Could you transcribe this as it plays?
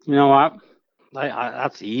You know what?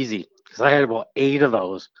 That's easy because I had about 8 of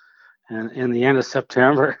those in the end of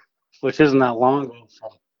September, which isn't that long ago from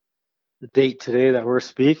the date today that we're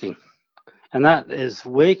speaking. And that is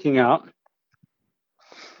waking up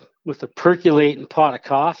with a percolating pot of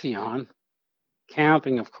coffee on,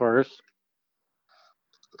 camping, of course.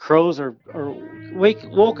 Crows are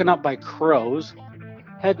woken up by crows,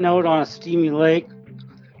 heading out on a steamy lake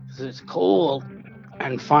because it's cold,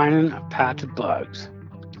 and finding a patch of bugs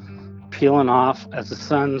peeling off as the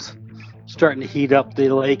sun's starting to heat up the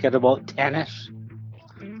lake at about 10ish.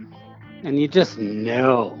 And you just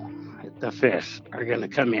know the fish are going to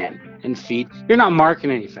come in and feed. You're not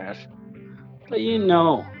marking any fish, but you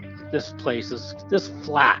know this place is this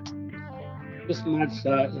flat. This mud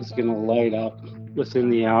flat is going to light up within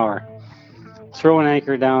the hour. Throw an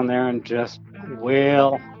anchor down there and just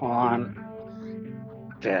whale on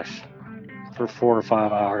fish for 4 or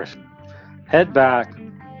 5 hours. Head back,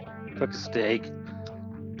 cook a steak,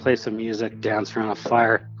 play some music, dance around a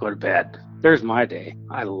fire, go to bed. There's my day.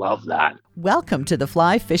 I love that. Welcome to the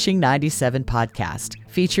Fly Fishing 97 podcast,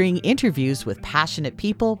 featuring interviews with passionate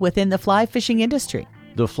people within the fly fishing industry.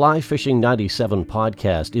 The Fly Fishing 97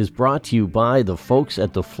 podcast is brought to you by the folks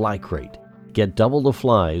at the Fly Crate. Get double the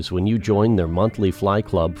flies when you join their monthly fly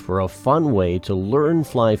club for a fun way to learn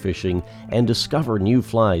fly fishing and discover new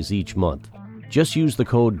flies each month. Just use the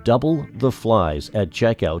code DOUBLETHEFLIES at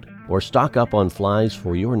checkout or stock up on flies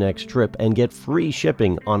for your next trip and get free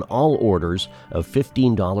shipping on all orders of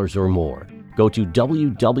 $15 or more. Go to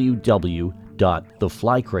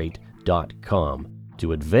www.theflycrate.com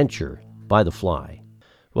to adventure by the fly.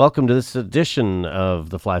 Welcome to this edition of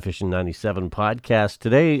the Fly Fishing 97 podcast.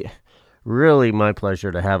 Today, really my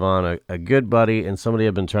pleasure to have on a good buddy and somebody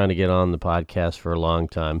I've been trying to get on the podcast for a long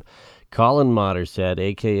time. Colin Mottershead,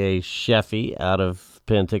 a.k.a. Sheffy, out of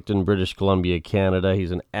Penticton, British Columbia, Canada.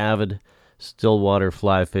 He's an avid stillwater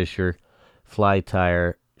fly fisher, fly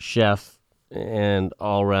tire, chef, and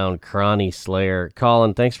all-round crawny slayer.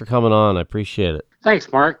 Colin, thanks for coming on. I appreciate it.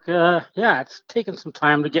 Thanks, Mark. Yeah, it's taken some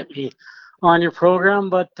time to get me on your program,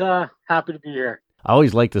 but happy to be here. I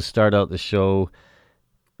always like to start out the show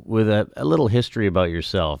with a little history about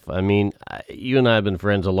yourself. I mean, you and I have been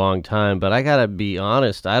friends a long time, but I gotta be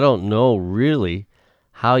honest, I don't know really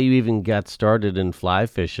how you even got started in fly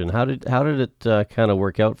fishing. How did it kind of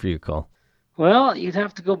work out for you, Cole? Well, you'd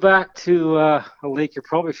have to go back to a lake you're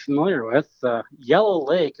probably familiar with. Yellow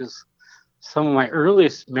Lake is some of my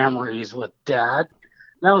earliest memories with Dad.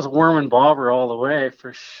 That was worm and bobber all the way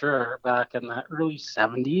for sure back in the early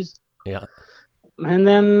 70s. Yeah. And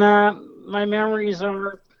then my memories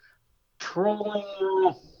are trolling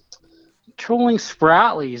trolling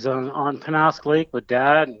Spratlys on Penobscot Lake with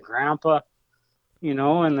Dad and Grandpa, in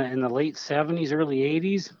the late 70s, early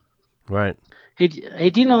 80s. Right.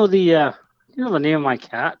 Hey, do you know the name of my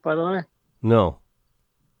cat, by the way? No.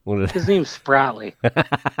 His name's Spratly,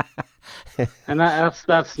 and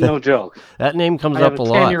that's no joke. That name comes I have up a a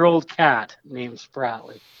lot. 10-year-old cat named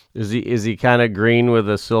Spratly. Is he kind of green with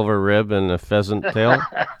a silver rib and a pheasant tail?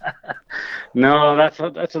 No,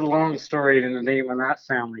 that's a long story in the name of that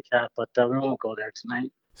family cat, but we won't go there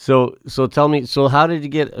tonight. So tell me, so how did you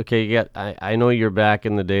get, okay, I know you're back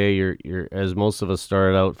in the day, you're as most of us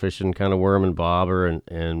started out fishing kind of worm and bobber and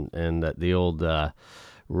that the old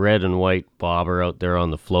red and white bobber out there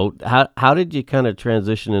on the float. How did you kind of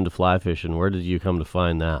transition into fly fishing? Where did you come to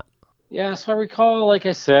find that? Yeah, so I recall, like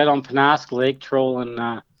I said, on Penobscot Lake trolling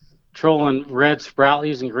red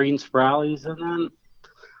Spratlys and green Spratlys, and then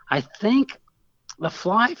I think the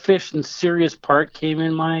fly fishing serious part came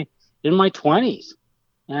in my 20s.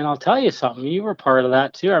 And I'll tell you something, you were part of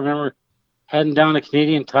that too. I remember heading down to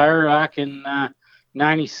Canadian Tire back in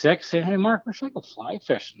 '96, saying, "Hey, Mark, we should go fly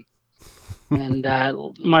fishing." And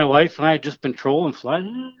my wife and I had just been trolling fly.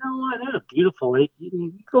 You know what? That's a beautiful lake. You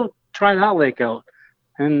can go try that lake out.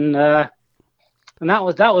 And that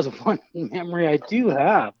was one memory I do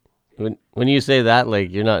have. When you say that lake,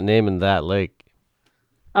 you're not naming that lake.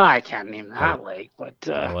 I can't name Oh, that lake, but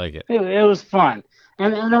I like it. it was fun.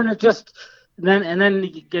 And then it just and then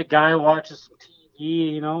you get a guy who watches some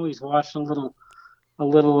TV. He's watching a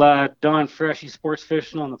little Don Freshy sports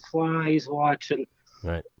fishing on the fly. He's watching,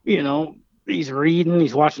 Right. you know, he's reading.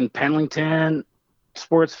 He's watching Pendleton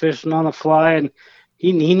sports fishing on the fly, and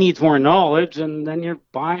he needs more knowledge. And then you're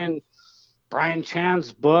buying Brian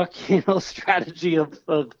Chan's book, strategy of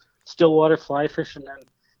stillwater fly fishing, and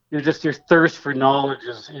your thirst for knowledge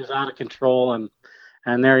is out of control,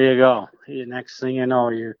 and there you go. The next thing you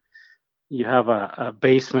know, you have a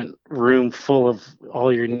basement room full of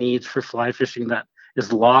all your needs for fly fishing that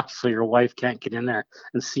is locked, so your wife can't get in there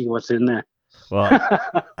and see what's in there. Well,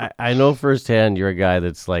 I know firsthand you're a guy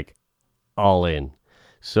that's like all in.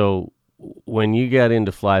 So when you get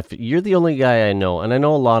into you're the only guy I know, and I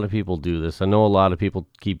know a lot of people do this. I know a lot of people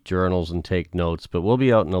keep journals and take notes, but we'll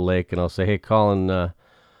be out in the lake and I'll say, "Hey, Colin,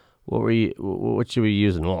 what should we be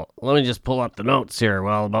using?" Well, let me just pull up the notes here.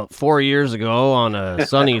 Well, about 4 years ago on a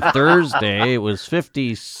sunny Thursday, it was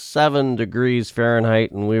 57 degrees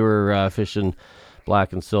Fahrenheit, and we were fishing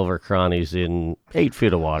black and silver crawnies in 8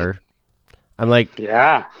 feet of water. I'm like,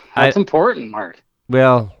 Yeah, I that's important, Mark.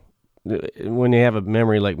 well, when you have a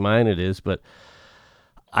memory like mine, it is, but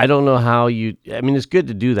I don't know how you. I mean, it's good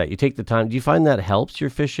to do that. You take the time. Do you find that helps your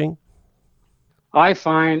fishing? I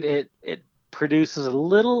find it produces a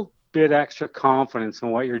little bit extra confidence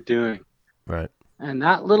in what you're doing. Right. And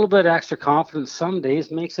that little bit extra confidence some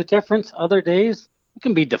days makes a difference. Other days it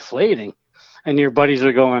can be deflating. And your buddies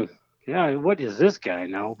are going, yeah, what does this guy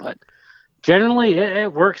know? But generally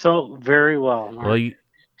it works out very well, Well, Mark. It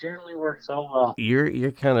generally works out well.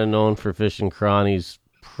 you're kind of known for fishing crawnies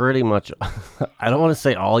pretty much. I don't want to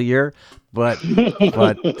say all year, but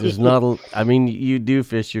there's not. I mean, you do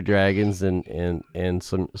fish your dragons and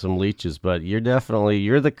some leeches, but you're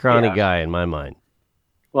the crawny Yeah. guy in my mind.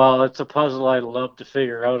 Well, it's a puzzle I love to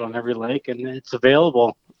figure out on every lake, and it's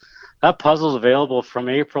available. That puzzle's available from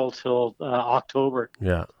April till October.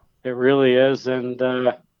 Yeah. It really is, and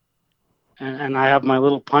I have my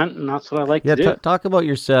little punt, and that's what I like Yeah, to do. talk about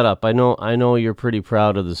your setup. I know you're pretty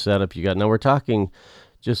proud of the setup you got. Now we're talking,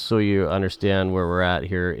 just so you understand where we're at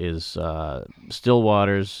here, is still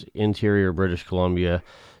waters, interior British Columbia.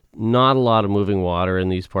 Not a lot of moving water in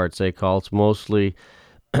these parts, they call. It's mostly,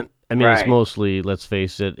 it's Right. mostly, let's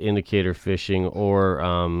face it, indicator fishing or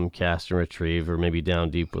cast and retrieve, or maybe down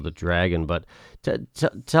deep with a dragon. But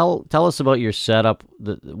tell us about your setup,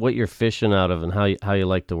 what you're fishing out of, and how you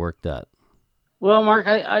like to work that. Well, Mark,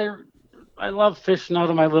 I love fishing out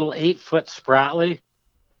of my little 8 foot Spratly.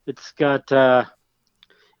 It's got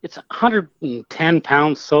it's 110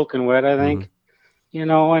 pounds soaking wet, I Hmm. think.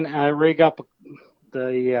 And I rig up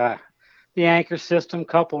the anchor system,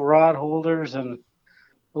 couple rod holders, and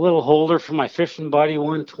a little holder for my fishing buddy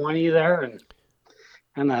 120 there,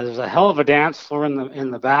 and there's a hell of a dance floor in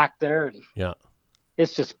the back there, and Yeah.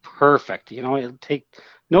 it's just perfect. It'll take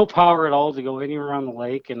no power at all to go anywhere on the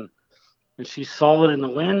lake, and she's solid in the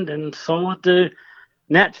wind and solid to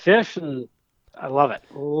net fish, and I love it.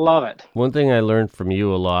 Love it. One thing I learned from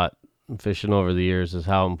you a lot fishing over the years is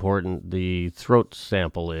how important the throat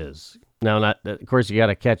sample is. Now, not of course you got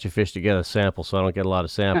to catch a fish to get a sample, so I don't get a lot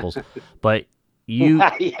of samples, but you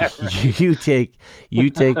Yeah, you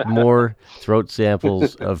take more throat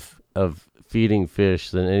samples of feeding fish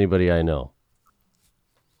than anybody I know.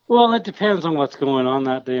 well, it depends on what's going on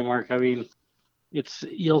that day, Mark. I mean,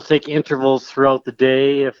 you'll take intervals throughout the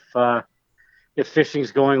day if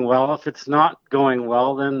fishing's going well. If it's not going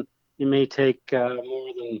well, then you may take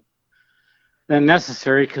more than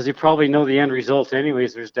necessary because you probably know the end result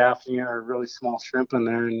anyways. There's daphne or really small shrimp in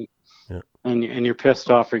there, and Yeah. and you're pissed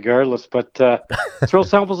off regardless. But throw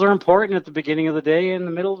samples are important at the beginning of the day, in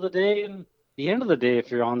the middle of the day, and the end of the day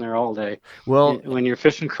if you're on there all day. Well, When you're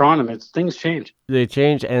fishing chronomets, things change. they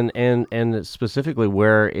change, and specifically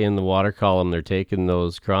where in the water column they're taking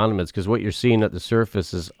those chironomids, because what you're seeing at the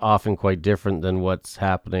surface is often quite different than what's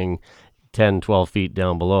happening 10, 12 feet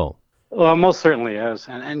down below. Well, most certainly is,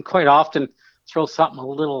 and quite often throw something a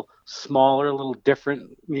little smaller, a little different,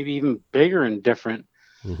 maybe even bigger and different,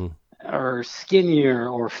 Hmm. or skinnier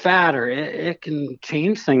or fatter. It can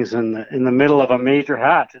change things in the middle of a major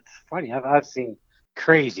hatch. It's funny. I've seen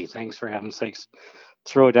crazy things, for heaven's sakes.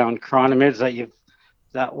 Throw down chronomids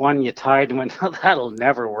that one you tied and went, that'll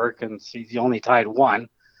never work, and so you only tied one,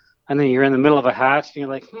 and then you're in the middle of a hatch and you're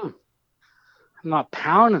like, I'm not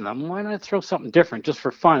pounding them. Why not throw something different just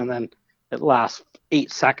for fun? And then it lasts 8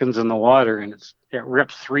 seconds in the water and it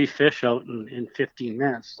rips 3 fish out in 15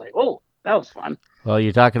 minutes. Like, oh, that was fun. Well,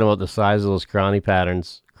 you're talking about the size of those chironomid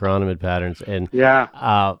patterns, and Yeah.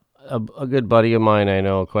 a good buddy of mine I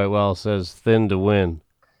know quite well says thin to win.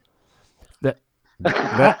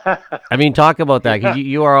 I mean, talk about that, 'cause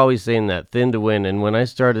you are always saying that, thin to win. And when I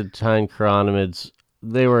started tying chironomids,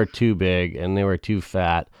 they were too big and they were too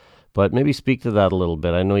fat. But maybe speak to that a little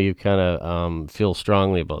bit. I know you kind of feel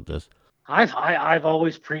strongly about this. I've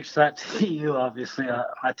always preached that to you. Obviously,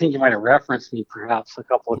 I think you might have referenced me perhaps a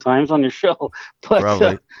couple of times on your show, but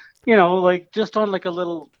Probably. like just on like a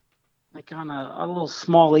little, like on a little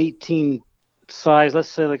small 18 size, let's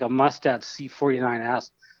say like a Mustad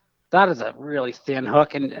C49S. That is a really thin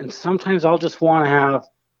hook, and sometimes I'll just want to have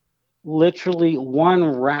literally one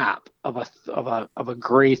wrap of a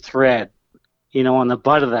gray thread, on the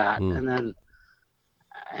butt of that, Hmm. and then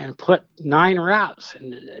and put 9 wraps.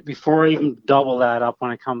 And before I even double that up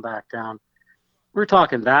when I come back down, we're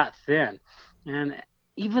talking that thin. And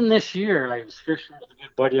even this year, I was fishing with a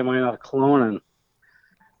good buddy of mine out of Kelowna,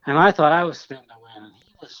 and I thought I was spinning to win, and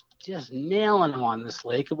he was just nailing them on this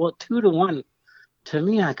lake, about 2 to 1. To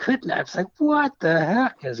me, I couldn't. I was like, "What the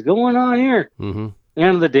heck is going on here?" Mm-hmm. The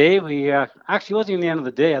end of the day, we actually wasn't even the end of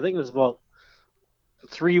the day. I think it was about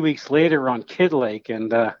 3 weeks later on Kid Lake,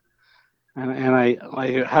 and I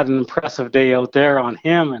had an impressive day out there on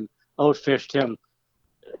him and outfished him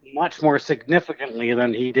much more significantly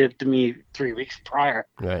than he did to me 3 weeks prior.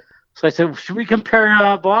 Right. So I said, should we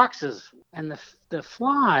compare boxes? And the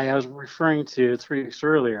fly I was referring to 3 weeks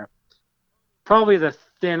earlier, probably the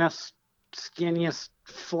thinnest, skinniest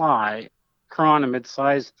fly, chironomid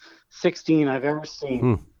size 16 I've ever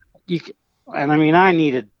seen. And I mean, I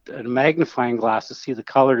needed a magnifying glass to see the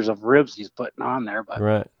colors of ribs he's putting on there, but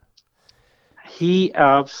Right. he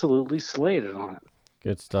absolutely slayed it on it.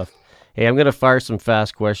 Good stuff. Hey, I'm gonna fire some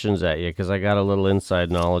fast questions at you because I got a little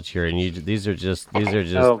inside knowledge here, and these are just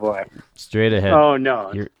Oh boy, straight ahead. oh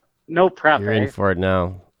no, no prep. You're in for it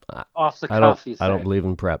now. Off the cuff. I don't believe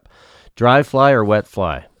in prep. Dry fly or wet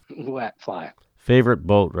fly? Wet fly. Favorite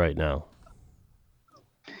boat right now?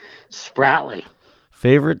 Spratly.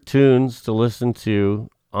 Favorite tunes to listen to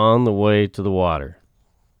on the way to the water?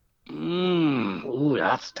 Ooh,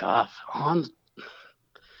 that's tough.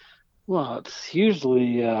 Well, it's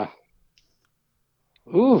usually.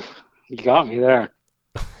 Ooh, you got me there.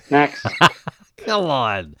 Next. Come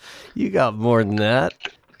on, you got more than that.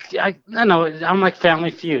 I know. I'm like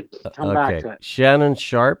Family Feud. Come back to it. Shannon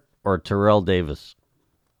Sharp or Terrell Davis?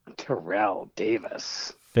 Terrell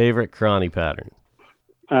Davis. Favorite crawny pattern?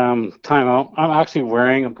 Timeout. I'm actually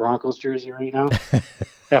wearing a Broncos jersey right now.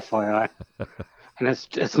 FYI. And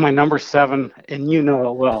it's my number 7, and you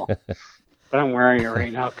know it well. But I'm wearing it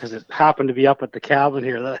right now because it happened to be up at the cabin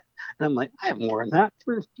here. And I'm like, I haven't worn that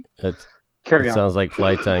for. Carry on. Sounds like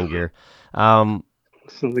fly tying gear. Sounds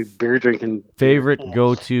like beer drinking. Favorite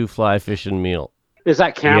go-to fly fishing meal? Is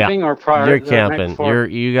that camping or prior? You're camping.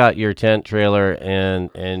 You got your tent trailer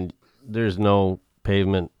and there's no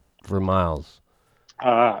pavement for miles.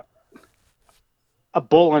 A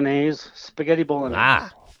bolognese, spaghetti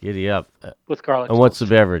bolognese. Giddy up. With garlic. And what's the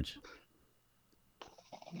beverage?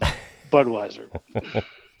 Budweiser.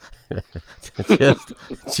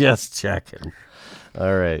 just checking.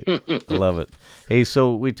 All right. Love it. Hey,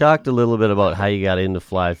 so we talked a little bit about how you got into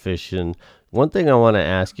fly fishing. One thing I want to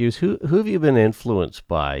ask you is who have you been influenced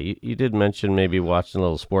by? You did mention maybe watching a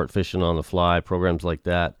little sport fishing on the fly, programs like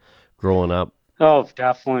that growing up. Oh,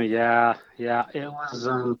 definitely. Yeah. It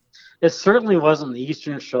was. It certainly wasn't the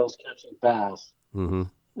Eastern shows catching bass. Mm-hmm.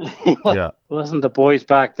 It wasn't the boys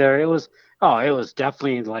back there. It was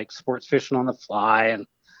definitely like sports fishing on the fly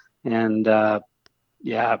and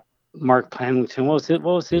Mark Pennington. What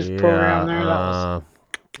was his program there?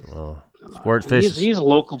 Sport fishing. He's a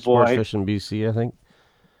local boy. Sports fishing BC, I think.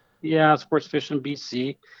 Yeah, sports fishing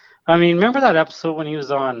BC. I mean, remember that episode when he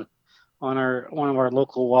was on one of our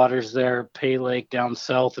local waters there, Pay Lake down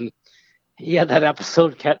south, and he had that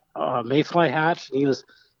episode mayfly hatch, and he was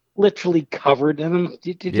literally covered in them.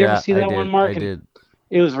 Did you ever see that one, Mark? I did.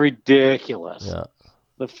 It was ridiculous. Yeah.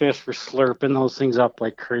 The fish were slurping those things up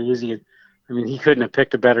like crazy. I mean, he couldn't have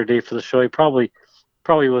picked a better day for the show. He probably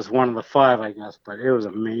was one of the 5, I guess, but it was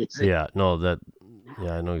amazing. Yeah, no,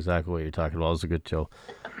 I know exactly what you're talking about. It was a good show.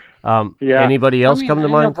 Anybody else come to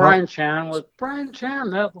mind? Brian Chan was,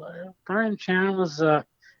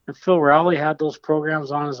 and Phil Rowley had those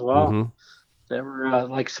programs on as well. Mm-hmm. They were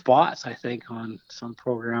like spots, I think, on some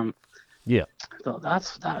program. Yeah. So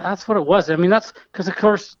that's what it was. I mean, that's because, of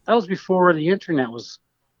course, that was before the internet was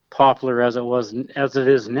popular as it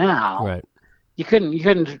is now. Right. You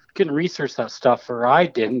couldn't research that stuff, or I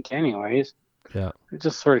didn't, anyways. Yeah. You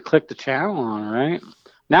just sort of click the channel on, right?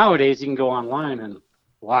 Nowadays, you can go online and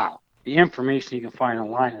wow, the information you can find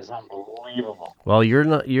online is unbelievable. Well, you're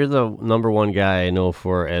the number one guy I know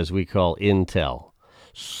for, as we call, intel.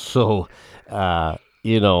 So,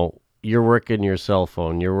 you're working your cell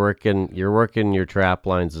phone. You're working your trap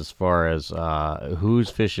lines as far as who's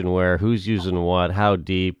fishing where, who's using what, how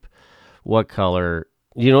deep, what color.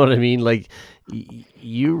 You know what I mean? Like,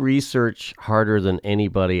 you research harder than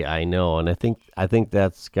anybody I know, and I think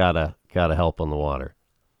that's gotta help on the water.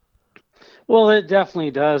 Well, it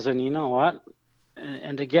definitely does, and you know what?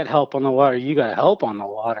 And to get help on the water, you got help on the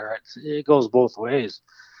water. It goes both ways.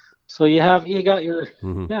 So you got your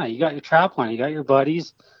you got your trap line, you got your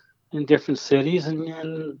buddies in different cities,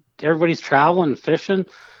 and everybody's traveling, fishing,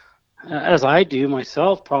 as I do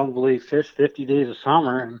myself. Probably fish 50 days of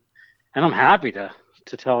summer, and I'm happy to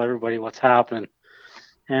to tell everybody what's happening.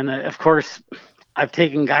 And of course, I've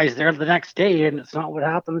taken guys there the next day, and it's not what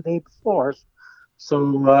happened the day before.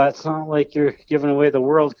 So it's not like you're giving away the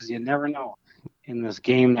world, because you never know in this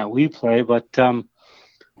game that we play. But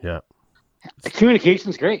Yeah. the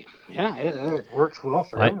communication's great. Yeah, it works well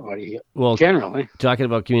for everybody. Well, generally. Talking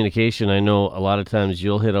about communication, I know a lot of times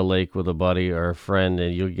you'll hit a lake with a buddy or a friend,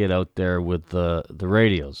 and you'll get out there with the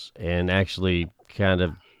radios and actually kind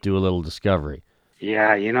of do a little discovery.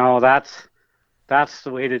 Yeah, that's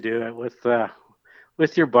the way to do it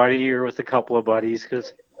with your buddy or with a couple of buddies,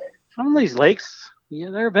 because some of these lakes,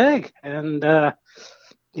 they're big, and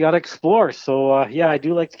you got to explore. So I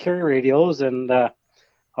do like to carry radios, and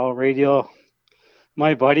I'll radio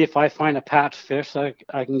my buddy if I find a patch fish I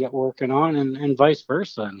can get working on, and vice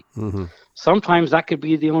versa. And sometimes that could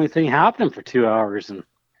be the only thing happening for 2 hours,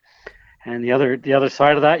 and the other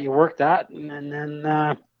side of that, you work that, and then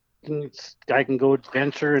I can go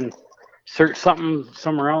adventure and search something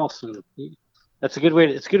somewhere else, and it's a good way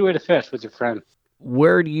to fish with your friend.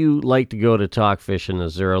 Where do you like to go to talk fishing?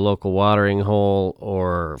 Is there a local watering hole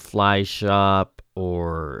or fly shop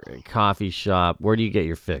or a coffee shop? Where do you get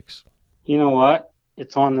your fix? You know what?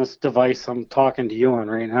 It's on this device I'm talking to you on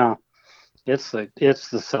right now. It's the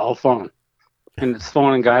cell phone, and it's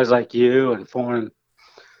phoning guys like you, and phoning,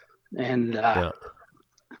 and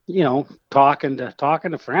talking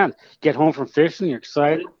to friends. Get home from fishing, you're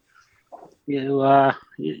excited. You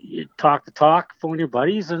talk, phone your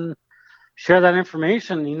buddies, and share that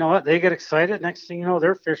information. You know what? They get excited. Next thing you know,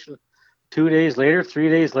 they're fishing 2 days later, 3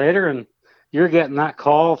 days later, and you're getting that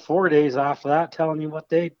call 4 days after that telling you what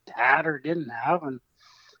they had or didn't have. And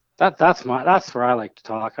that's where I like to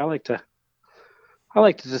talk. I like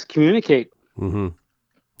to just communicate. Mm-hmm.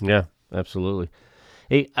 Yeah, absolutely.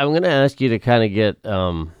 Hey, I'm going to ask you to kind of get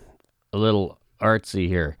a little artsy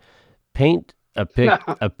here. Paint a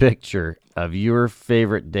picture of your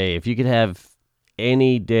favorite day. If you could have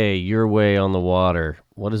any day your way on the water,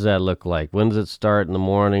 what does that look like? When does it start in the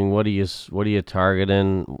morning? What are you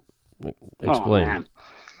targeting? Explain. Oh, man.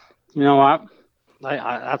 You know what?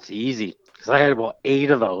 That's easy, because I had about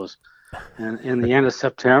 8 of those in the end of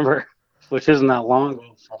September, which isn't that long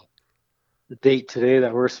ago from the date today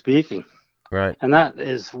that we're speaking. Right. And that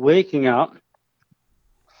is waking up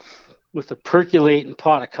with a percolating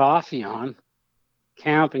pot of coffee on,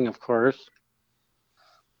 camping, of course.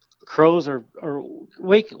 Crows are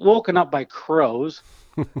woken up by crows,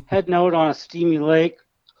 heading out on a steamy lake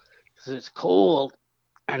because it's cold,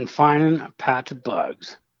 and finding a patch of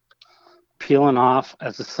bugs peeling off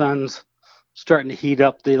as the sun's starting to heat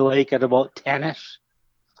up the lake at about 10ish.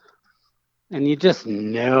 And you just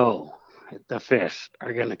know the fish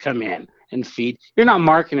are going to come in and feed. You're not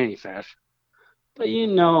marking any fish, but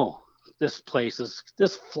this place is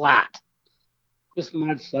this flat. This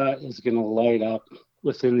mud flat is going to light up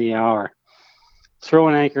within the hour. Throw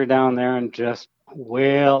an anchor down there and just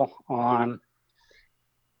wail on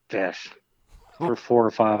fish for 4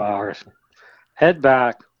 or 5 hours. Head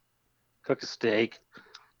back, cook a steak,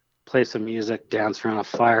 play some music, dance around a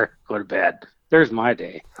fire, go to bed. There's my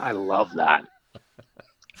day. I love that.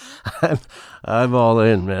 I'm all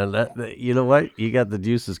in, man. That you know what? You got the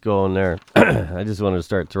juices going there. I just wanted to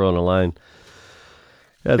start throwing a line.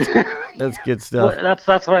 That's good stuff. Well,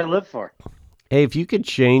 that's what I live for. Hey, if you could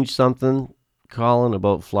change something, Colin,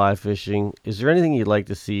 about fly fishing, is there anything you'd like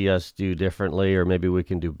to see us do differently, or maybe we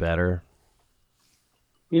can do better?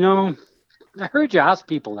 I heard you ask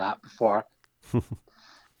people that before.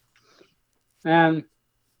 And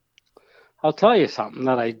I'll tell you something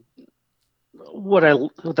that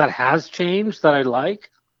has changed that I like.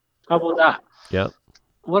 How about that? Yeah.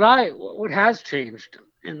 What has changed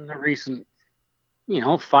in the recent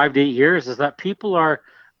 5 to 8 years is that people are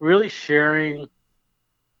really sharing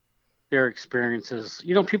their experiences.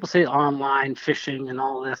 People say online fishing and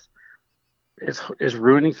all this is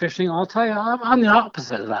ruining fishing. I'll tell you, I'm the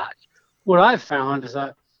opposite of that. What I've found is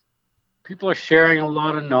that people are sharing a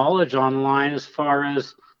lot of knowledge online as far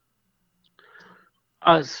as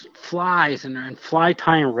flies and fly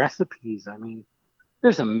tying recipes. I mean,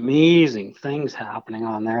 there's amazing things happening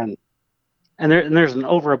on there, and there's an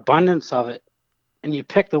overabundance of it. And you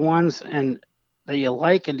pick the ones that you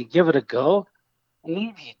like, and you give it a go, and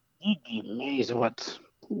you'd be amazed at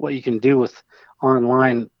what you can do with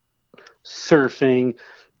online surfing,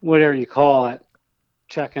 whatever you call it,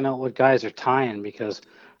 checking out what guys are tying, because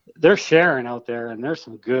they're sharing out there, and there's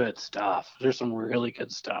some good stuff. There's some really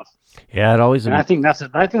good stuff. Yeah, I think that's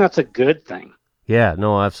a good thing. Yeah,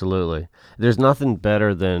 no, absolutely. There's nothing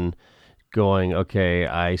better than going, okay,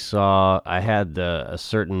 I had a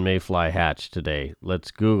certain mayfly hatch today.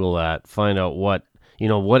 Let's Google that, find out what,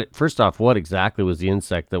 first off, what exactly was the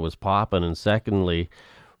insect that was popping? And secondly,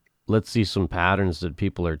 let's see some patterns that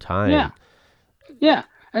people are tying. Yeah, yeah.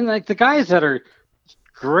 And like the guys that are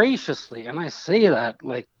graciously, and I say that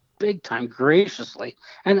like big time graciously,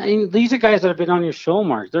 and these are guys that have been on your show,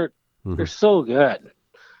 Mark. They're Mhm. so good,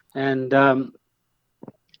 and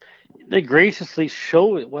they graciously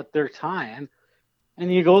show it what they're tying,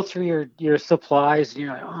 and you go through your supplies, and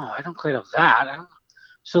you're like, oh, I don't quite have that.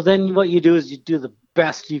 So then what you do is you do the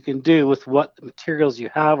best you can do with what the materials you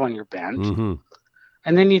have on your bench, Mm-hmm.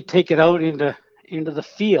 and then you take it out into the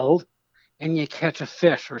field, and you catch a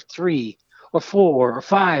fish or three or four or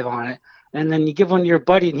five on it, and then you give one to your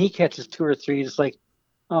buddy, and he catches two or three. It's like,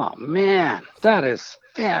 oh man, that is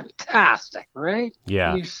fantastic, right? And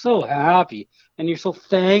Yeah. you're so happy, and you're so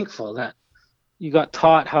thankful that you got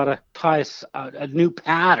taught how to tie a new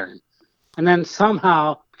pattern, and then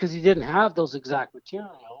somehow, because you didn't have those exact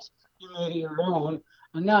materials, you made it your own,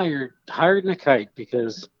 and now you're hired in a kite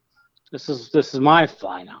because this is my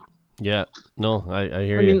fly now. Yeah. No, I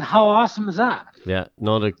hear I you. mean, how awesome is that? Yeah.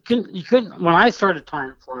 No, You couldn't when I started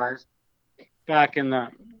tying flies back in the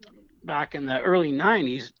early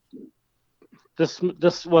 '90s.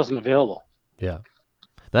 This wasn't available. yeah.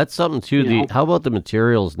 That's something too. You know? How about the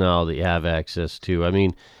materials now that you have access to? I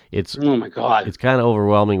mean, it's Oh my God! it's kind of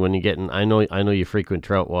overwhelming when you get in. I know you frequent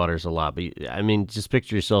trout waters a lot, but I mean, just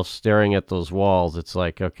picture yourself staring at those walls. It's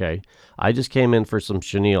like, okay, I just came in for some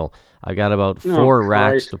chenille. I got about Oh, four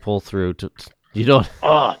racks Christ. to pull through. You don't.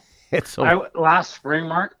 Oh, It's so. last spring,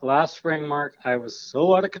 Mark, I was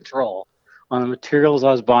so out of control on the materials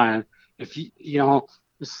I was buying. If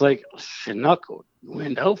it's like Chinook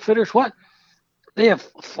Wind Outfitters. What? They have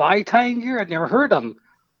fly tying gear? I'd never heard of them.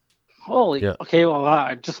 Holy, Yeah. okay, well,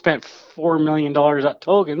 I just spent $4 million at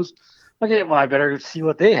Togans. Okay, well, I better see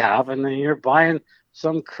what they have. And then you're buying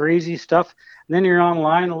some crazy stuff. And then you're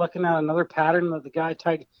online looking at another pattern that the guy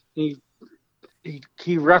tied.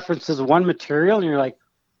 He references one material, and you're like,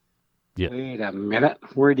 Yeah. wait a minute,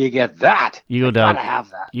 where do you get that? You go I down. gotta have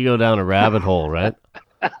that. You go down a rabbit hole, right?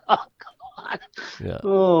 Oh, God. Yeah.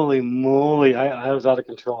 Holy moly, I was out of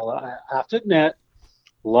control. I have to admit,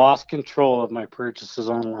 lost control of my purchases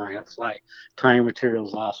online. It's like tying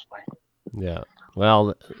materials last spring. Yeah.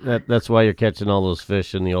 Well, that's why you're catching all those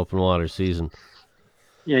fish in the open water season.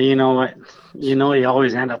 Yeah, you know what? You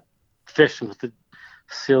always end up fishing with the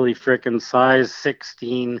silly frickin' size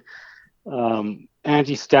 16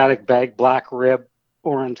 anti-static bag, black rib,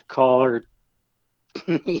 orange collar.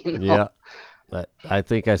 Yeah. I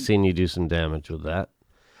think I've seen you do some damage with that.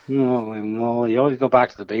 Holy moly, you always go back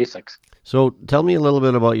to the basics. So tell me a little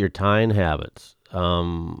bit about your tying habits.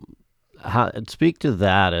 Speak to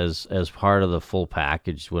that as part of the full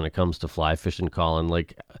package when it comes to fly fishing, Colin.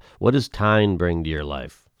 Like, what does tying bring to your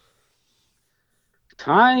life?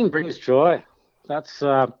 Tying brings joy. That's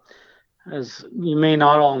as you may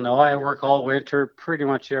not all know, I work all winter pretty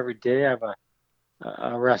much every day. I have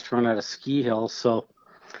a restaurant at a ski hill, so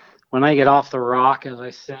when I get off the rock, as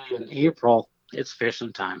I say in April, it's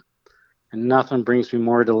fishing time, and nothing brings me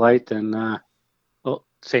more delight than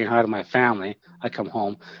saying hi to my family. I come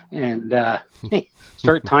home and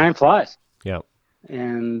start tying flies. Yeah.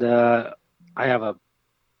 And I have a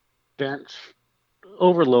bench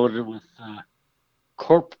overloaded with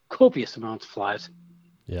copious amounts of flies,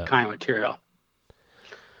 Yeah. kind of material.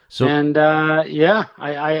 So And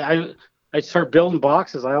I start building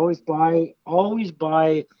boxes. I always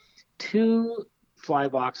buy 2 fly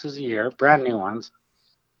boxes a year, brand new ones,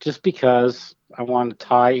 just because I want to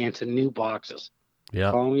tie into new boxes. yeah.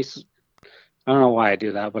 I don't know why I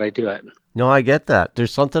do that, but I do it. No, I get that.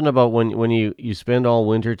 There's something about when you spend all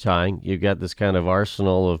winter tying, you get this kind of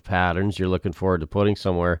arsenal of patterns you're looking forward to putting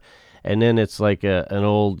somewhere, and then it's like an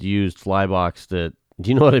old used fly box that, do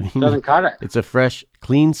you know what I mean? Doesn't cut it. It's a fresh,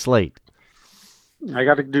 clean slate. I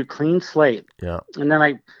got to do clean slate. Yeah. And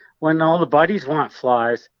then when all the buddies want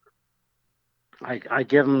flies, I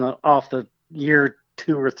give them off the year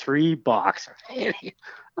 2 or 3 box.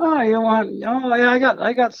 Oh, you want? Oh, yeah,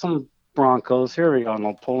 I got some Broncos. Here we go, and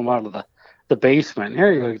I'll pull them out of the basement.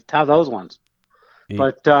 Here you go. Have those ones.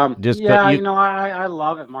 But I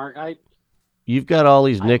love it, Mark. You've got all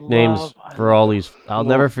these nicknames for all these. I'll Yeah.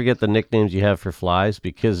 never forget the nicknames you have for flies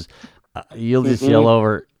because you'll just yell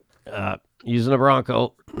over using a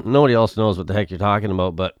Bronco. Nobody else knows what the heck you're talking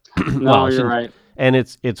about, but No, you're right. And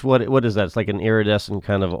it's what is that? It's like an iridescent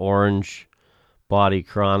kind of orange body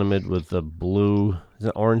chironomid with the blue. Is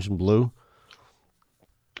it orange and blue?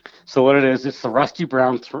 So what it is, it's the rusty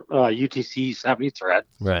brown UTC 70 thread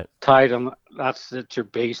Right. tied on. It's your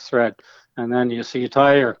base thread, and then you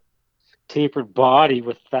tie your tapered body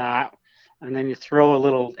with that, and then you throw a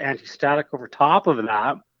little anti-static over top of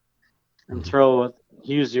that, and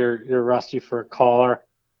use your Rusty for a collar,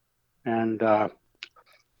 and of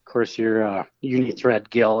course your uni-thread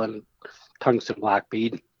gill and tungsten black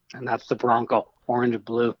bead, and that's the Bronco, orange and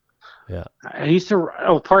blue. Yeah. I used to.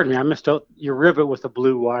 Oh, pardon me, I missed out. You rivet with a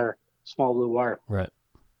blue wire, small blue wire. Right.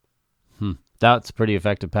 That's a pretty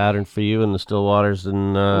effective pattern for you in the still waters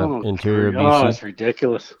in interior BC. Oh, it's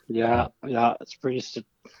ridiculous. Yeah, it's pretty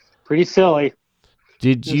silly.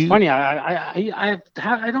 It's funny. I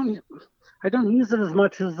don't use it as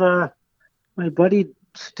much as my buddy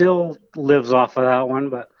still lives off of that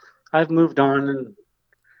one, but I've moved on and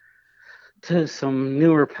to some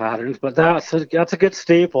newer patterns. But that's a good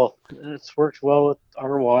staple. It's worked well with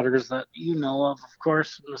our waters that you know of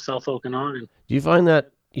course, in the South Okanagan. Do you find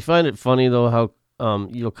it funny though how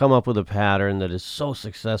you'll come up with a pattern that is so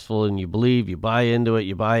successful and you buy into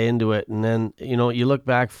it, and then you look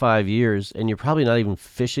back 5 years and you're probably not even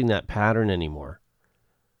fishing that pattern anymore.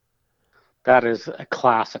 That is a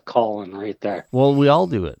classic Colin right there. Well, we all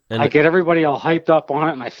do it. And I get everybody all hyped up on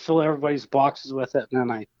it, and I fill everybody's boxes with it, and then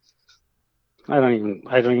I don't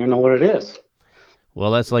even know what it is.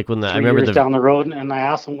 Well, that's like when I 3 remember years down the road, and I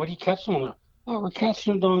asked them, "What are you catching on?" Oh, we're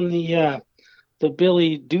catching it on the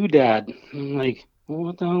Billy Doodad. I'm like, well,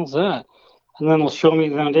 what the hell's that? And then they'll show me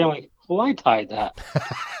the other day. I'm like, well, I tied that.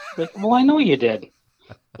 Like, well, I know you did.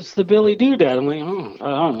 It's the Billy Doodad. I'm like, oh, I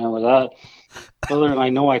don't remember that. Other than I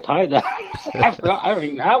know I tied that. I forgot. I don't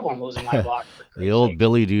even have one of those in my box. The old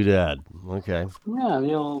Billy Doodad. Okay. Yeah,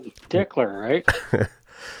 the old tickler, right?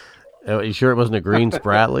 Are you sure it wasn't a green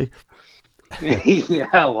Spratly?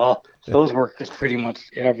 Yeah, well, those work pretty much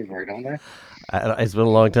everywhere, don't they? It's been a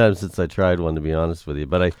long time since I tried one, to be honest with you.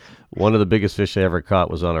 But one of the biggest fish I ever caught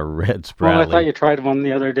was on a red Spratly. Well, I thought you tried one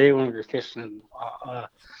the other day when we were fishing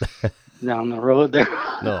down the road there.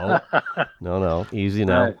 No. Easy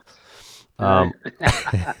now.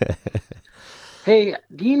 Hey,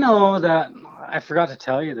 do you know that I forgot to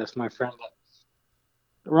tell you this, my friend?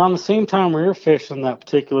 Around the same time we were fishing that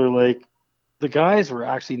particular lake, the guys were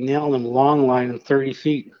actually nailing them long line in 30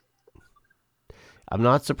 feet. I'm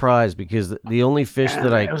not surprised because the only fish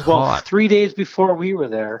that I it was caught... about 3 days before we were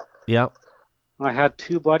there. Yeah. I had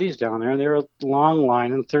two buddies down there, and they were long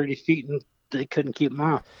line in 30 feet, and they couldn't keep them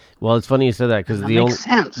off. Well, it's funny you said that because makes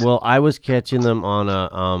sense. Well, I was catching them on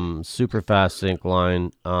a super fast sink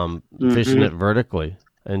line, fishing it vertically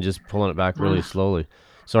and just pulling it back really slowly.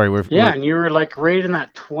 Sorry, and you were like right in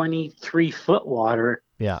that 23-foot water.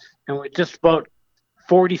 Yeah. And we're just about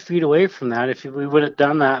 40 feet away from that. If we would have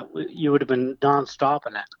done that, you would have been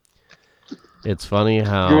non-stopping it. It's funny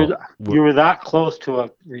how you were that close to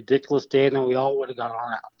a ridiculous day, and then we all would have got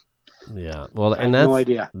on it. Yeah, well, I had no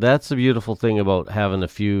idea. That's the beautiful thing about having a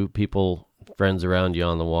few friends around you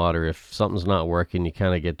on the water. If something's not working, you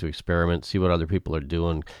kind of get to experiment, see what other people are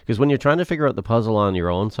doing. Because when you're trying to figure out the puzzle on your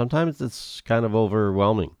own, sometimes it's kind of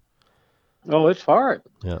overwhelming. Oh, it's hard.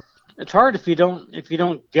 Yeah, it's hard if you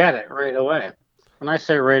don't get it right away. When I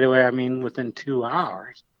say right away, I mean within 2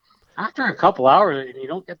 hours. After a couple hours, and you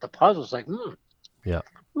don't get the puzzle, it's like, yeah.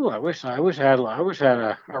 Ooh, I wish I had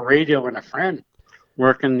a radio and a friend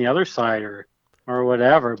working the other side or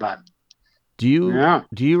whatever. But do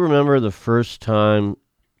you remember the first time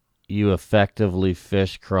you effectively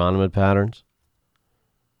fished chironomid patterns?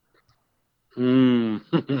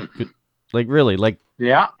 Like really, like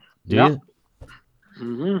yeah. Do you?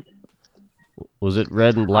 Mm-hmm. Was it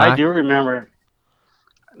red and black? I do remember.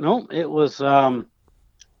 No, it was.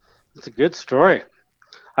 It's a good story.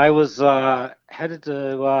 I was headed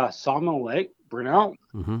to Sawmill Lake, Brunel.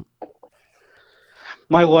 Mm-hmm.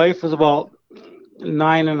 My wife was about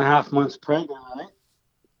 9.5 months pregnant, right?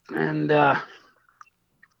 And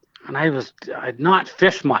I'd not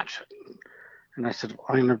fished much. And I said, well,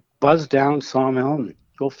 I'm going to buzz down Sawmill and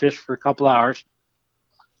go fish for a couple hours.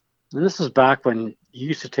 And this is back when you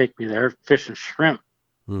used to take me there fishing shrimp.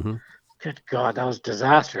 Mm-hmm. Good God, that was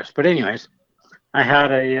disastrous. But anyways, I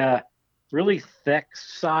had a really thick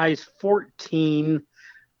size 14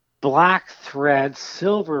 black thread,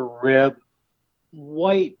 silver rib,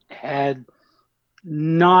 white head,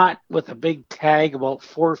 knot with a big tag about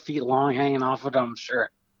 4 feet long hanging off it, I'm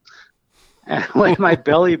sure. And I went my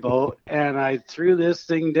belly boat, and I threw this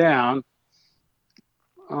thing down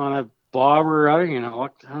on a bobber. I don't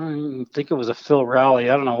even think it was a Phil Rowley.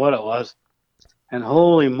 I don't know what it was. And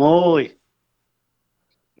holy moly,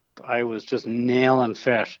 I was just nailing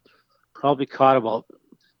fish. Probably caught about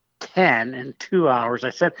 10 in 2 hours. I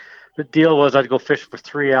said the deal was I'd go fish for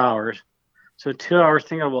 3 hours. So in 2 hours,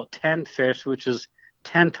 thinking about 10 fish, which is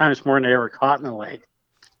 10 times more than I ever caught in the lake.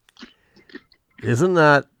 Isn't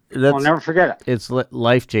that I'll never forget it. It's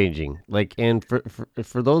life changing. Like, and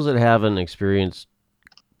for those that haven't experienced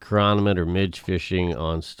chironomid or midge fishing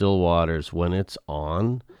on still waters, when it's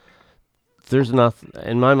on, there's nothing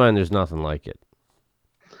in my mind. There's nothing like it.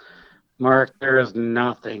 Mark, there is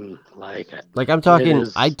nothing like it. Like, I'm talking,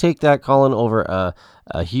 I'd take that, Colin, over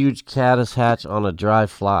a huge caddis hatch on a dry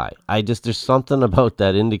fly. There's something about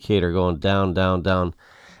that indicator going down, down, down,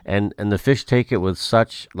 and the fish take it with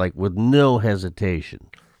with no hesitation.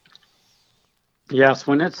 Yes,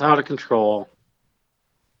 when it's out of control,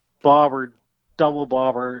 bobber, double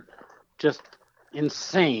bobber, just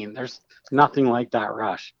insane. There's nothing like that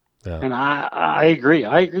rush. Yeah. And I agree.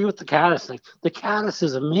 I agree with the caddis thing. The caddis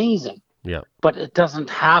is amazing. Yeah. But it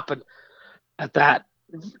doesn't happen at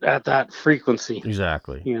that frequency.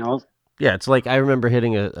 Exactly. You know? Yeah, it's like I remember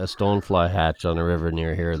hitting a stonefly hatch on a river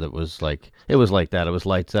near here that was like, it was like that. It was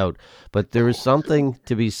lights out. But there was something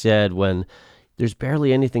to be said when there's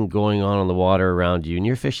barely anything going on the water around you, and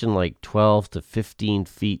you're fishing like 12 to 15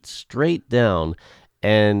 feet straight down,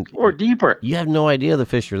 or deeper. You have no idea the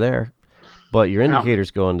fish are there, but your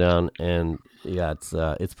indicator's going down, and yeah,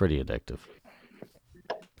 it's pretty addictive.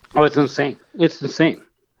 Oh, it's insane. It's insane.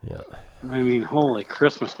 Yeah. I mean, holy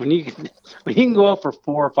Christmas. When you can go out for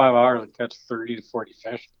 4 or 5 hours and catch 30 to 40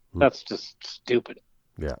 fish, that's just stupid.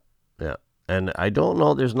 Yeah. Yeah. And I don't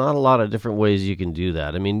know, there's not a lot of different ways you can do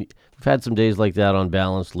that. I mean, we've had some days like that on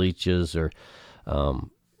balanced leeches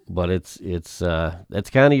but it's that's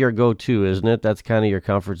kind of your go-to, isn't it? That's kind of your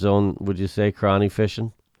comfort zone, would you say, chrony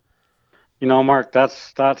fishing? You know, Mark, that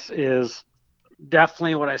is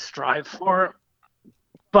definitely what I strive for.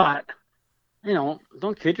 But, you know,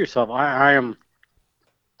 don't kid yourself. I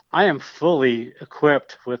am fully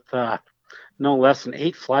equipped with no less than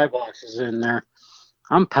 8 fly boxes in there.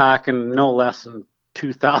 I'm packing no less than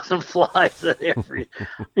 2,000 flies every,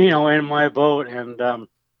 in my boat. And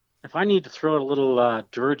if I need to throw a little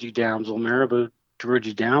Durgy damsel, marabou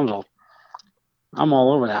Durgy damsel, I'm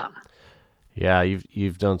all over that. Yeah,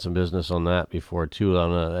 you've done some business on that before too.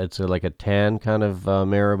 It's like a tan kind of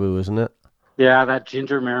marabou, isn't it? Yeah, that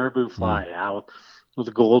ginger marabou fly, with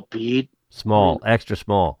a gold bead. Small, extra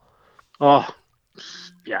small. Oh,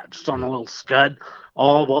 yeah, just on a little scud,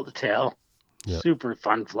 all about the tail. Yep. Super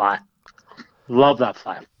fun fly. Love that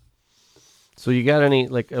fly. So you got any,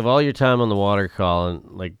 like, of all your time on the water, Colin,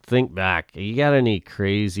 like, think back, you got any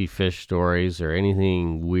crazy fish stories or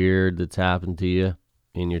anything weird that's happened to you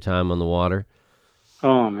in your time on the water?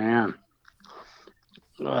 Oh, man.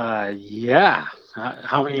 Yeah.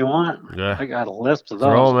 How many you want? Yeah. I got a list of those.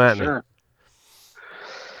 Throw them at me. Sure.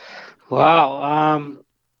 Wow.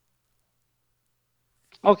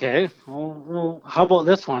 Okay. Well, how about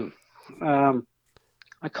this one?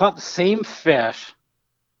 I caught the same fish,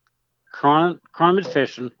 chironomid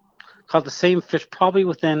fishing, caught the same fish probably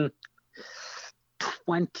within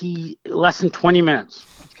less than 20 minutes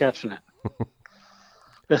of catching it.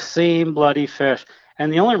 The same bloody fish.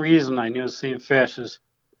 And the only reason I knew the same fish is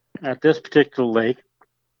at this particular lake,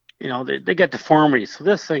 they get deformities. So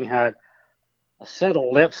this thing had a set of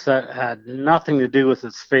lips that had nothing to do with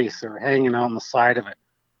its face. They were hanging out on the side of it.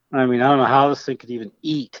 I mean, I don't know how this thing could even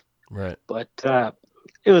eat. Right. But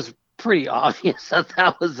it was pretty obvious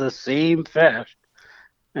that was the same fish.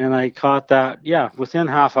 And I caught that, within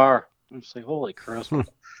half hour. I was like, holy Christmas.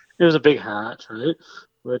 It was a big hatch, right?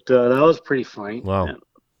 But that was pretty funny. Wow.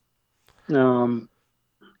 And,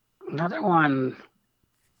 another one.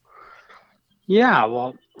 Yeah,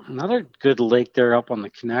 well, another good lake there up on the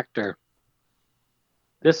connector.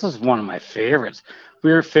 This is one of my favorites.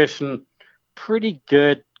 We were fishing pretty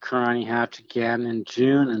good Caroni hatch again in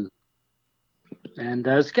June, and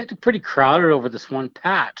it's getting pretty crowded over this one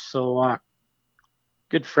patch. So a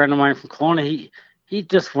good friend of mine from Kelowna, he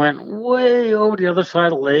just went way over the other side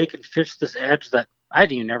of the lake and fished this edge that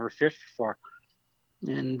I'd even never fished before.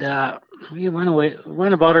 And we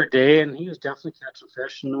went about our day, and he was definitely catching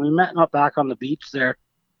fish. And we met up back on the beach there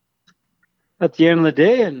at the end of the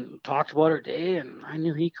day and talked about our day. And I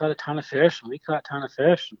knew he caught a ton of fish, and we caught a ton of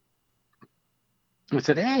fish. And I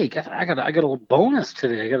said, "Hey, I got a little bonus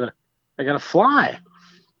today. I got a fly."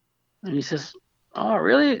 And he says, "Oh,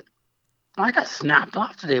 really? I got snapped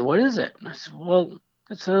off today. What is it?" And I said, "Well,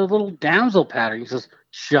 it's a little damsel pattern." He says,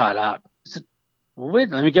 "Shut up." I said, "Well, wait,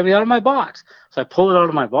 let me get it out of my box." So I pull it out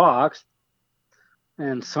of my box,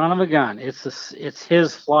 and son of a gun, it's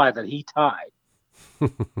his fly that he tied.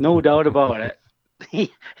 No doubt about it.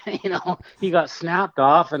 He got snapped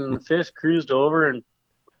off, and the fish cruised over, and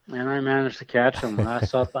I managed to catch him. And I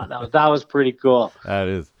thought that was pretty cool. That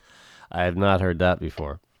is. I have not heard that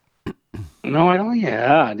before. No, I don't.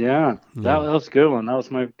 Yeah. That was a good one. That was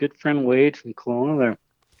my good friend Wade from Kelowna there.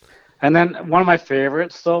 And then one of my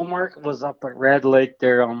favorites, though, Mark, was up at Red Lake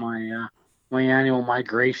there on my annual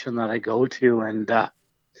migration that I go to, and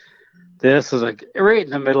this is right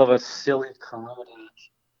in the middle of a silly comedy.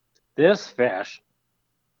 This fish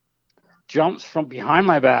jumps from behind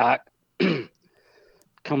my back,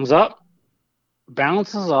 comes up,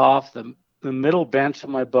 bounces off the middle bench of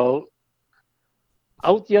my boat,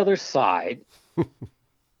 out the other side.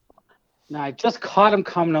 Now I just caught him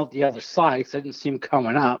coming out the other side because I didn't see him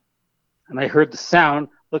coming up, and I heard the sound.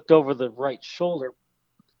 Looked over the right shoulder.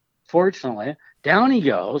 Fortunately, down he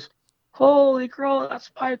goes. Holy crow!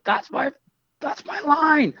 That's my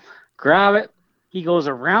line. Grab it. He goes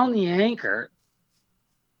around the anchor,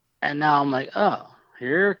 and now I'm like, oh,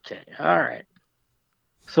 here, okay, all right.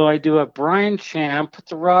 So I do a Brian Champ, put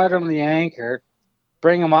the rod on the anchor,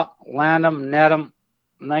 bring him up, land him, net him.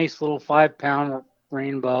 Nice little 5-pound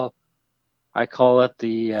rainbow. I call it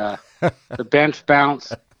the bench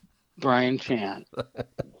bounce Brian Chan.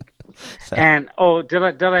 And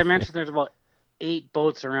did I mention there's about 8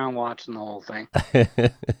 boats around watching the whole thing?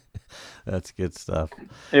 That's good stuff.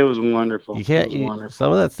 It was wonderful. You can't.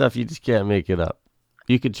 Some of that stuff you just can't make it up.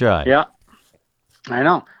 You could try. Yeah, I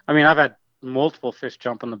know. I mean, I've had multiple fish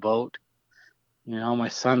jump in the boat. My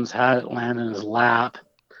son's had it land in his lap.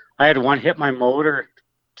 I had one hit my motor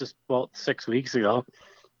just about 6 weeks ago.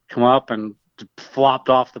 Come up and flopped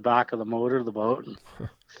off the back of the motor of the boat and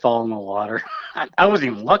fell in the water. I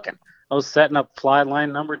wasn't even looking. I was setting up fly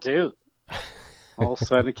line number 2. All of a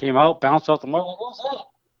sudden it came out, bounced off the motor. What was that?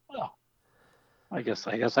 Well, I guess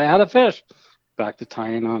I had a fish. Back to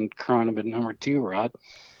tying on Cronenbid number 2 rod.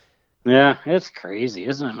 Yeah, it's crazy,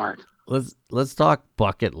 isn't it, Mark? Let's talk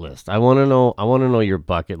bucket list. I want to know your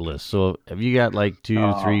bucket list. So have you got like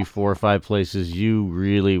 2, 3, 4, 5 places you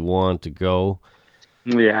really want to go?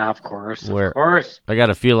 Yeah, of course. Where, of course. I got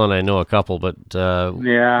a feeling I know a couple, but yeah.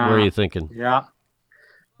 Where are you thinking? Yeah.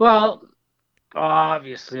 Well,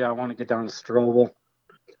 obviously I want to get down to Strobel.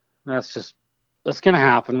 That's going to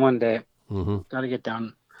happen one day. Mm-hmm. Got to get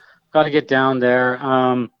down there.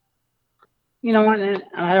 And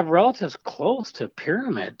I have relatives close to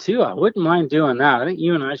Pyramid too. I wouldn't mind doing that. I think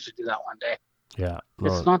you and I should do that one day. Yeah.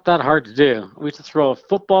 It's not that hard to do. We should throw a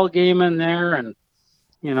football game in there and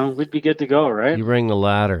we'd be good to go, right? You bring the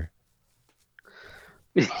ladder.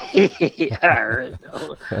 Yeah.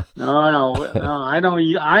 No. I know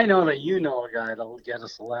that you know a guy that'll get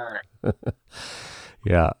us a ladder.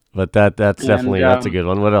 Yeah, but that's definitely that's a good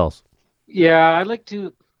one. What else? Yeah, I'd like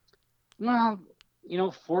to. Well,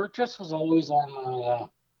 Fortress was always on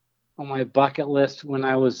my bucket list when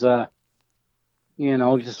I was just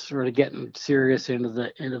sort of getting serious into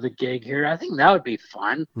the gig here. I think that would be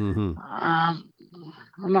fun. Mm-hmm.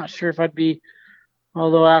 I'm not sure if I'd be,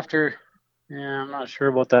 although after, I'm not sure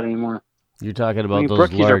about that anymore. You're talking about those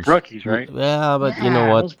brookies large... are brookies, right? Yeah, but you know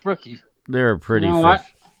what? Those brookies. They're a pretty fish. What?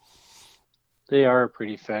 They are a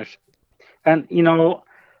pretty fish. And,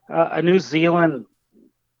 a New Zealand,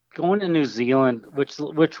 going to New Zealand,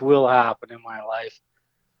 which will happen in my life,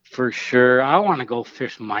 for sure. I want to go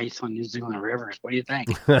fish mice on New Zealand rivers. What do you think?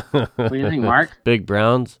 What do you think, Mark? Big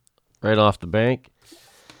browns right off the bank.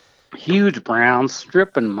 Huge browns,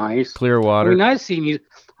 stripping mice. Clear water. I mean,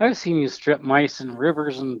 I've seen you strip mice in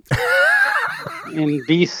rivers and in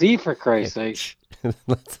BC, for Christ's sake.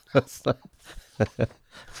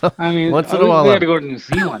 I mean, once in a while, we had to go to New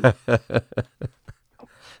Zealand.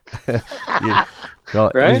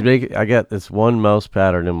 Right? I got this one mouse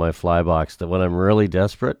pattern in my fly box that when I'm really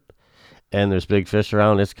desperate and there's big fish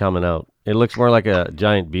around, it's coming out. It looks more like a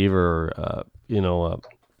giant beaver or,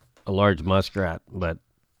 a large muskrat. But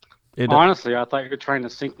honestly, I thought you were trying to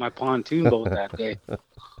sink my pontoon boat that day.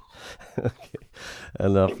 Okay.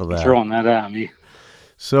 Enough of that. Throwing that at me.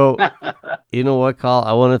 So, you know what, Carl?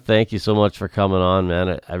 I want to thank you so much for coming on,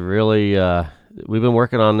 man. I really, we've been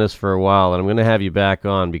working on this for a while, and I'm going to have you back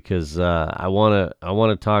on because I want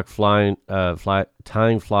to talk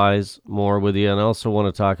tying flies more with you, and I also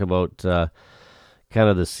want to talk about kind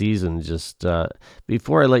of the season. Just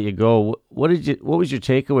before I let you go, what was your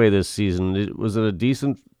takeaway this season? Was it a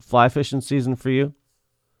decent fly fishing season for you?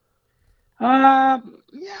 Yeah,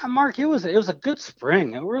 Mark, it was a good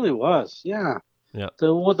spring. It really was. Yeah. Yeah.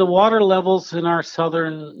 The water levels in our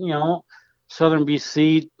southern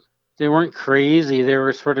BC, they weren't crazy. They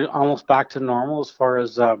were sort of almost back to normal as far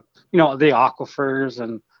as the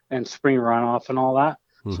aquifers and spring runoff and all that.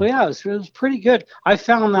 Mm-hmm. So yeah, it was pretty good. I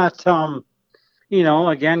found that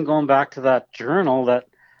again going back to that journal that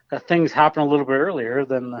things happen a little bit earlier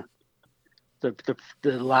than the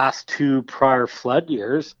last 2 prior flood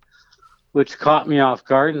years, which caught me off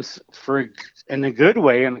guard in a good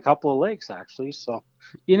way in a couple of lakes, actually. So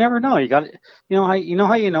You never know. You got how you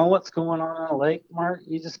know what's going on a lake, Mark.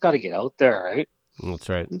 You just got to get out there, right? That's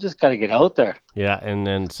right. You just got to get out there. Yeah, and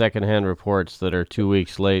then secondhand reports that are 2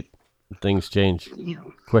 weeks late, things change You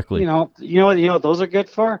know, quickly. you know what those are good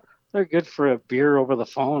for? They're good for a beer over the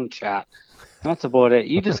phone chat. That's about it.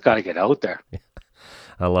 You just got to get out there.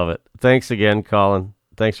 I love it. Thanks again, Colin.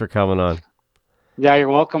 Thanks for coming on. Yeah, you're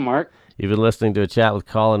welcome, Mark. You've been listening to a chat with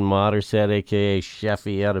Colin Mottershead, a.k.a.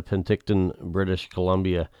 Sheffy, out of Penticton, British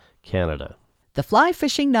Columbia, Canada. The Fly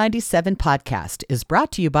Fishing 97 podcast is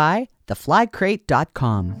brought to you by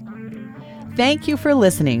theflycrate.com. Thank you for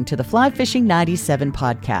listening to the Fly Fishing 97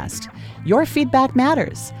 podcast. Your feedback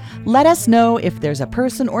matters. Let us know if there's a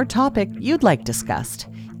person or topic you'd like discussed.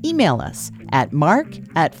 Email us at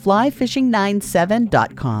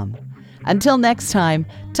mark@flyfishing97.com. Until next time,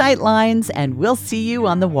 tight lines, and we'll see you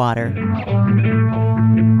on the water.